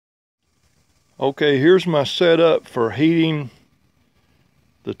Okay, here's my setup for heating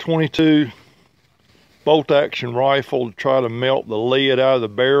the 22 bolt action rifle to try to melt the lead out of the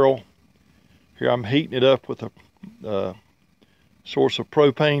barrel. Here I'm heating it up with a source of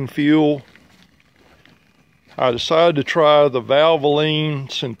propane fuel. I decided to try the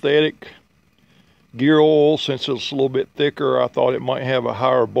Valvoline synthetic gear oil since it's a little bit thicker. I thought it might have a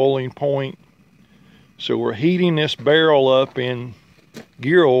higher boiling point. So we're heating this barrel up in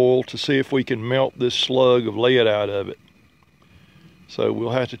gear oil to see if we can melt this slug of lead out of it. So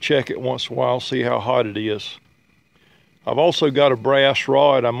we'll have to check it once in a while, see how hot it is. I've also got a brass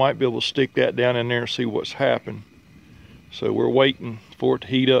rod. I might be able to stick that down in there and see what's happened. So we're waiting for it to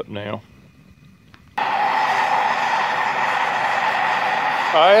heat up now.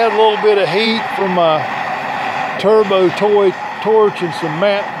 I had a little bit of heat from my turbo toy torch and some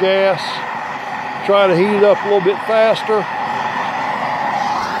MAP gas. Try to heat it up a little bit faster.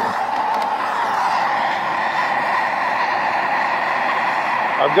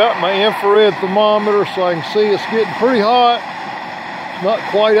 I've got my infrared thermometer so I can see it's getting pretty hot. It's not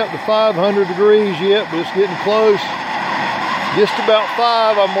quite up to 500 degrees yet, but it's getting close. Just about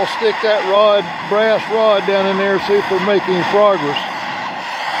 5, I'm gonna stick that brass rod down in there and see if we're making any progress.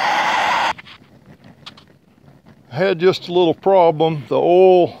 I had just a little problem. The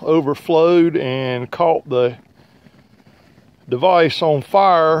oil overflowed and caught the device on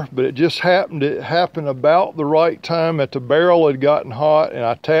fire, but it happened about the right time that the barrel had gotten hot, and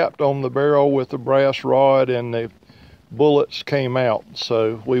I tapped on the barrel with the brass rod and the bullets came out.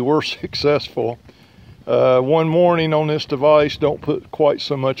 So we were successful. One warning on this device: don't put quite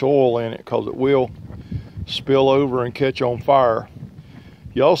so much oil in it because it will spill over and catch on fire.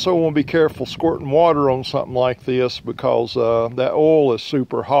 You also want to be careful squirting water on something like this because that oil is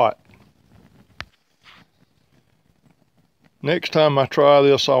super hot. Next time I try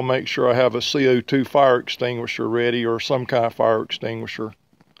this, I'll make sure I have a CO2 fire extinguisher ready, or some kind of fire extinguisher.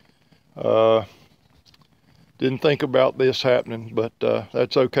 Didn't think about this happening, but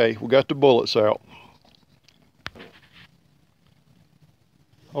that's okay. We got the bullets out.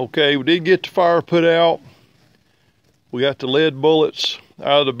 Okay, we did get the fire put out. We got the lead bullets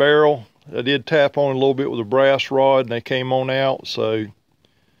out of the barrel. I did tap on it a little bit with a brass rod and they came on out, so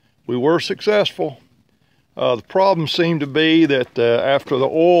we were successful. The problem seemed to be that after the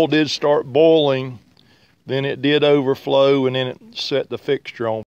oil did start boiling, then it did overflow and then it set the fixture on